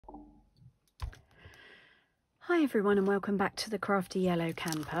Hi everyone and welcome back to the Crafty Yellow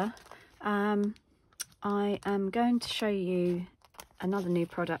Camper. I am going to show you another new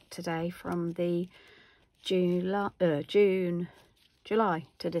product today from the July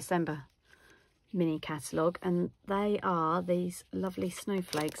to December mini catalogue, and they are these lovely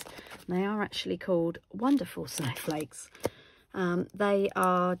snowflakes. They are actually called Wonderful Snowflakes. They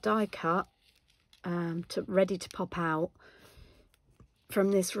are die cut, ready to pop out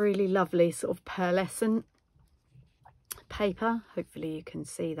from this really lovely sort of pearlescent paper. Hopefully you can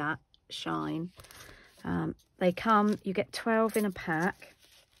see that shine. They come, you get 12 in a pack,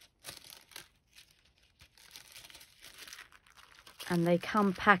 and they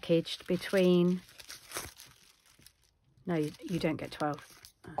come packaged between, no, you don't get 12.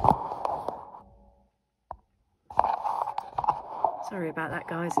 Sorry about that,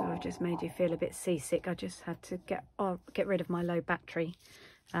 guys, if I've just made you feel a bit seasick. I just had to get rid of my low battery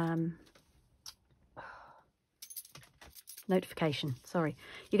notification. Sorry.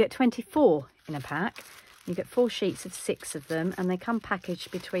 You get 24 in a pack. You get 4 sheets of 6 of them, and they come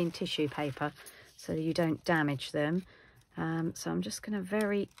packaged between tissue paper so you don't damage them. So I'm just going to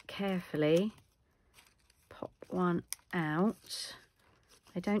very carefully pop one out.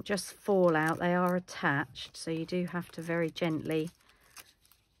 They don't just fall out, they are attached, so you do have to very gently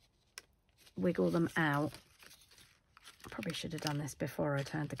wiggle them out. I probably should have done this before I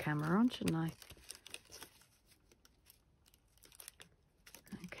turned the camera on, shouldn't I?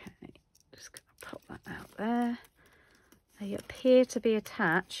 Pop that out there. They appear to be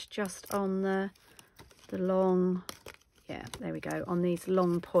attached just on the long, yeah, there we go, on these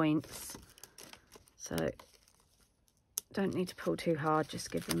long points. So don't need to pull too hard,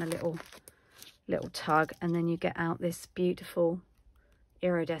 just give them a little tug, and then you get out this beautiful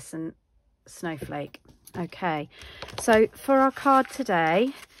iridescent snowflake. Okay, so for our card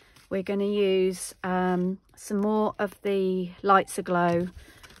today, we're going to use some more of the Lights Aglow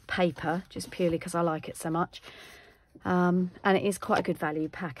paper, just purely because I like it so much, and it is quite a good value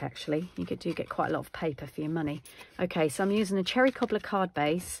pack actually. You do get quite a lot of paper for your money. Okay, so I'm using a cherry cobbler card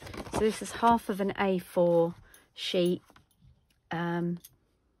base. So this is half of an A4 sheet,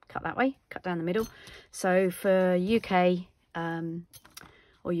 cut that way, cut down the middle. So for UK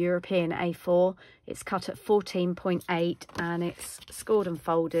or European A4, it's cut at 14.8 and it's scored and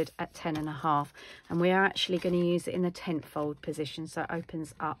folded at 10.5, and we are actually going to use it in the 10th fold position, so it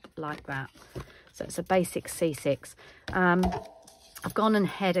opens up like that. So it's a basic C6. I've gone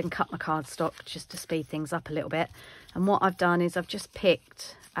ahead and cut my cardstock just to speed things up a little bit, and what I've done is I've just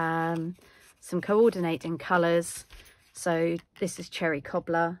picked some coordinating colours. So this is cherry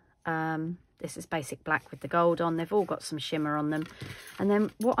cobbler, this is basic black with the gold on. They've all got some shimmer on them. And then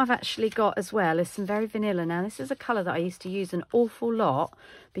what I've actually got as well is some very vanilla. Now this is a colour that I used to use an awful lot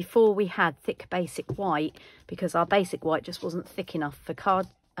before we had thick basic white, because our basic white just wasn't thick enough for card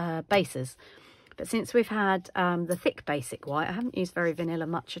bases. But since we've had the thick basic white, I haven't used very vanilla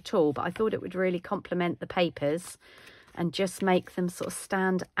much at all, but I thought it would really complement the papers and just make them sort of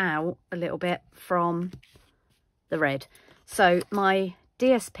stand out a little bit from the red. So my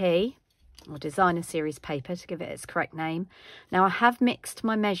DSP, or designer series paper, to give it its correct name. Now I have mixed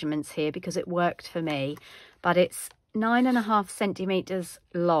my measurements here because it worked for me, but it's 9.5 centimeters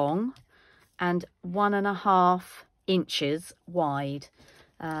long and 1.5 inches wide.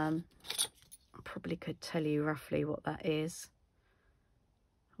 I probably could tell you roughly what that is.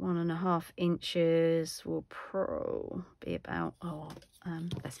 1.5 inches will be about,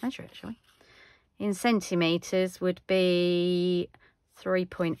 let's measure it, shall we? In centimeters would be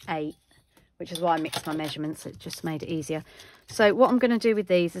 3.8. which is why I mixed my measurements. It just made it easier. So what I'm going to do with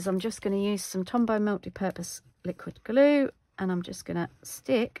these is I'm just going to use some Tombow multi-purpose liquid glue, and I'm just going to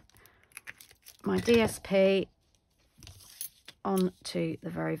stick my DSP onto the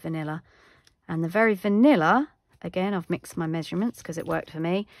very vanilla. And the very vanilla, again, I've mixed my measurements because it worked for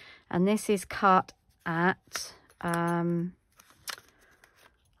me, and this is cut at 1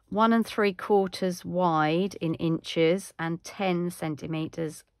 3/4 wide in inches and 10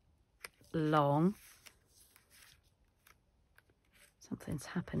 centimeters long. Something's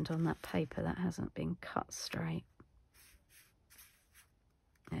happened on that paper, that hasn't been cut straight.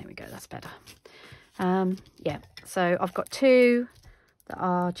 There we go, that's better. Yeah, so I've got 2 that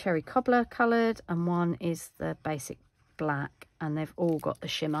are cherry cobbler coloured and 1 is the basic black, and they've all got the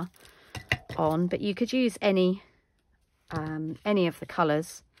shimmer on, but you could use any of the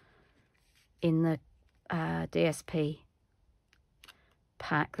colours in the DSP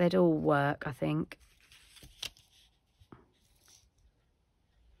pack. They'd all work, I think.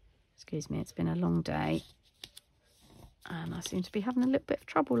 Excuse me, it's been a long day and I seem to be having a little bit of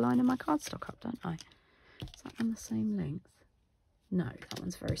trouble lining my cardstock up, don't I? Is that one the same length? No, that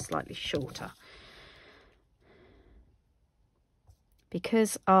one's very slightly shorter.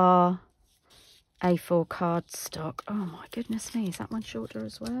 Because our A4 cardstock, oh my goodness me, is that one shorter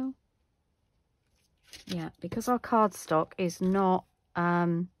as well? Yeah, because our cardstock is not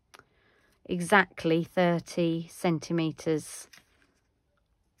exactly 30 centimetres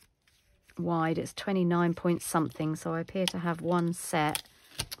wide, it's 29 point something, so I appear to have one set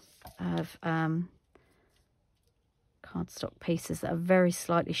of cardstock pieces that are very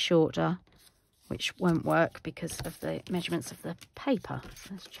slightly shorter, which won't work because of the measurements of the paper.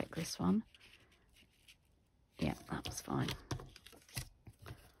 Let's check this one. Yeah, that was fine.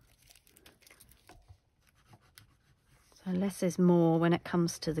 So less is more when it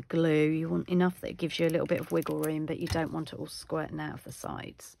comes to the glue. You want enough that it gives you a little bit of wiggle room, but you don't want it all squirting out of the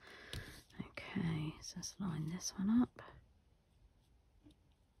sides. Okay, so let's line this one up.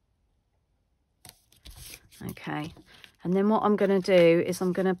 Okay, and then what I'm going to do is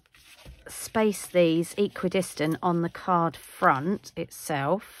I'm going to space these equidistant on the card front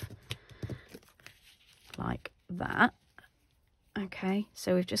itself, like that. Okay,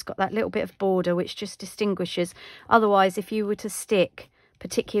 so we've just got that little bit of border which just distinguishes. Otherwise, if you were to stick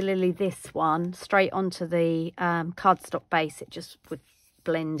particularly this one straight onto the cardstock base, it just would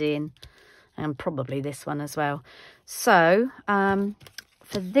blend in, and probably this one as well. So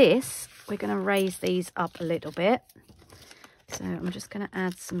for this, we're going to raise these up a little bit. So I'm just going to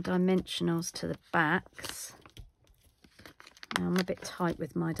add some dimensionals to the backs. Now, I'm a bit tight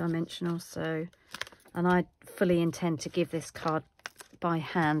with my dimensionals, so, and I fully intend to give this card by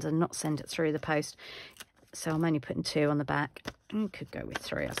hand and not send it through the post. So I'm only putting 2 on the back. You could go with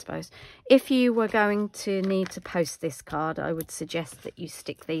 3, I suppose. If you were going to need to post this card, I would suggest that you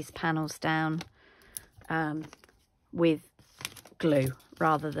stick these panels down with glue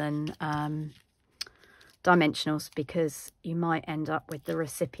rather than dimensionals, because you might end up with the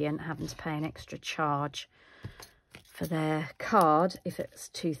recipient having to pay an extra charge for their card if it's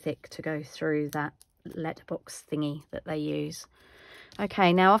too thick to go through that letterbox thingy that they use.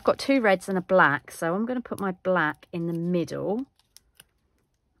 Okay, now I've got 2 reds and a black, so I'm going to put my black in the middle.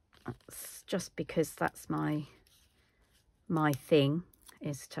 That's just because that's my thing,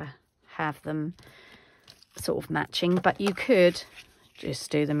 is to have them sort of matching, but you could just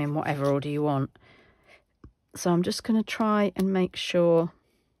do them in whatever order you want. So I'm just going to try and make sure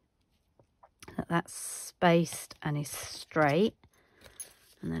that that's spaced and is straight.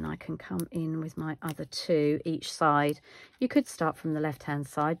 And then I can come in with my other 2 each side. You could start from the left-hand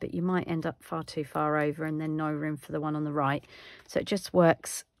side, but you might end up far too far over and then no room for the one on the right. So it just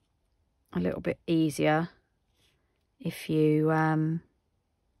works a little bit easier if you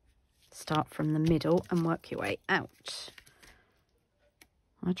start from the middle and work your way out.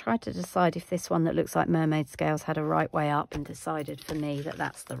 I tried to decide if this one that looks like mermaid scales had a right way up, and decided for me that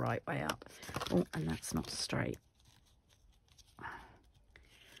that's the right way up. Oh, and that's not straight.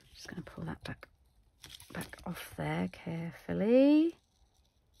 Just going to pull that back off there carefully.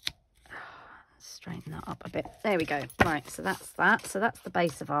 Straighten that up a bit. There we go. Right, so that's that. So that's the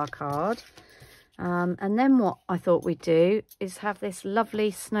base of our card. And then what I thought we'd do is have this lovely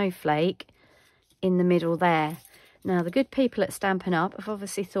snowflake in the middle there. Now, the good people at Stampin' Up have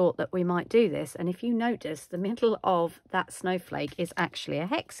obviously thought that we might do this. And if you notice, the middle of that snowflake is actually a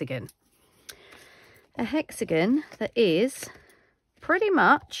hexagon. A hexagon that is pretty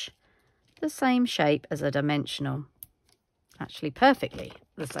much the same shape as a dimensional. Actually, perfectly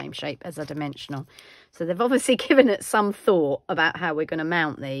the same shape as a dimensional. So they've obviously given it some thought about how we're going to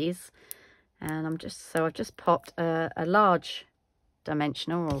mount these. And I've just popped a large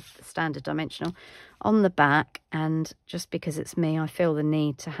dimensional, or standard dimensional, on the back, and just because it's me, I feel the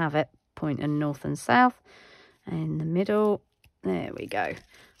need to have it pointing north and south. In the middle, there we go.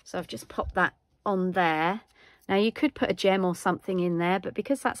 So I've just popped that on there. Now you could put a gem or something in there, but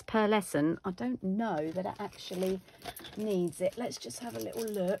because that's pearlescent, I don't know that it actually needs it. Let's just have a little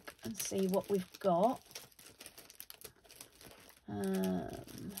look and see what we've got.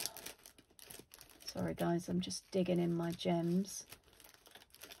 Sorry guys, I'm just digging in my gems.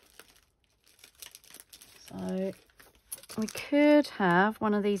 So we could have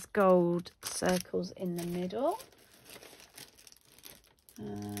one of these gold circles in the middle.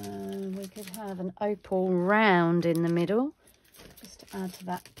 We could have an opal round in the middle, just to add to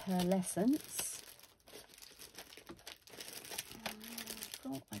that pearlescence.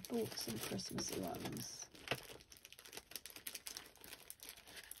 I bought some Christmassy ones.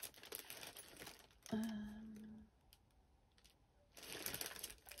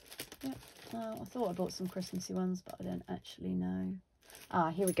 Yeah, well, I thought I bought some Christmassy ones, but I don't actually know.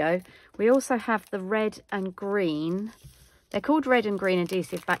 Here we go. We also have the red and green. They're called red and green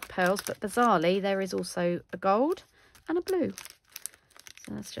adhesive back pearls, but bizarrely there is also a gold and a blue.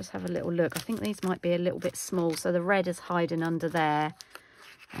 So let's just have a little look. I think these might be a little bit small, so the red is hiding under there.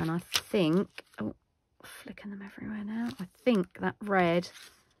 And I think, oh, flicking them everywhere now. I think that red,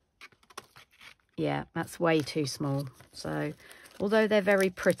 yeah, that's way too small. So although they're very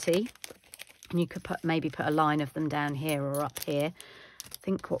pretty, and you could maybe put a line of them down here or up here, I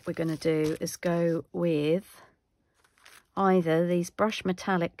think what we're going to do is go with either these brush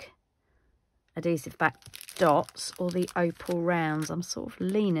metallic adhesive back dots or the opal rounds. I'm sort of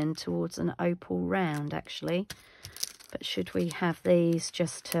leaning towards an opal round actually, but should we have these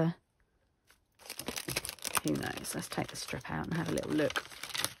just to, who knows, let's take the strip out and have a little look.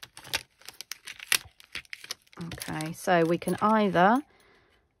 Okay, so we can either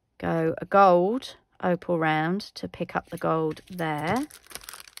go a gold opal round to pick up the gold there,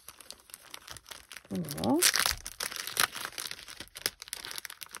 or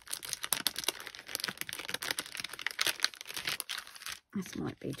this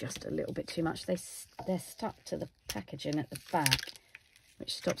might be just a little bit too much. They're stuck to the packaging at the back,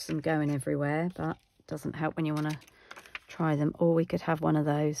 which stops them going everywhere, but doesn't help when you want to try them. Or we could have one of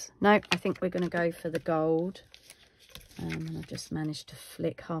those. No, I think we're going to go for the gold. And I've just managed to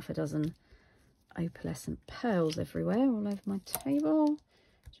flick half a dozen opalescent pearls everywhere, all over my table.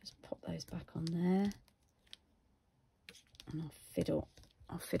 Just pop those back on there. And I'll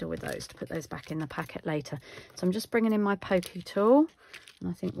fiddle with those to put those back in the packet later. So I'm just bringing in my pokey tool, and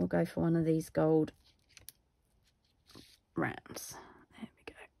I think we'll go for one of these gold rounds. There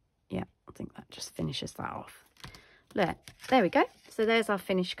we go. Yeah, I think that just finishes that off. Look, there we go. So there's our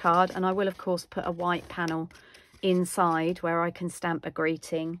finished card, and I will of course put a white panel inside where I can stamp a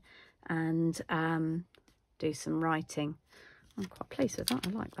greeting and do some writing. I'm quite pleased with that.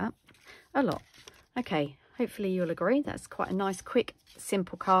 I like that a lot. Okay, hopefully you'll agree. That's quite a nice, quick,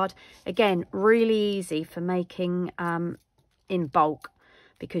 simple card. Again, really easy for making in bulk,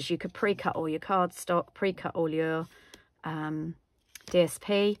 because you could pre-cut all your cardstock, pre-cut all your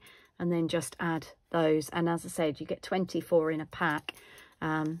DSP, and then just add those. And as I said, you get 24 in a pack.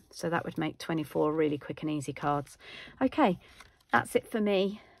 So that would make 24 really quick and easy cards. Okay, that's it for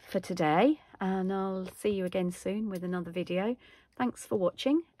me for today, and I'll see you again soon with another video. Thanks for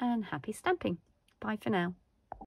watching and happy stamping. Bye for now.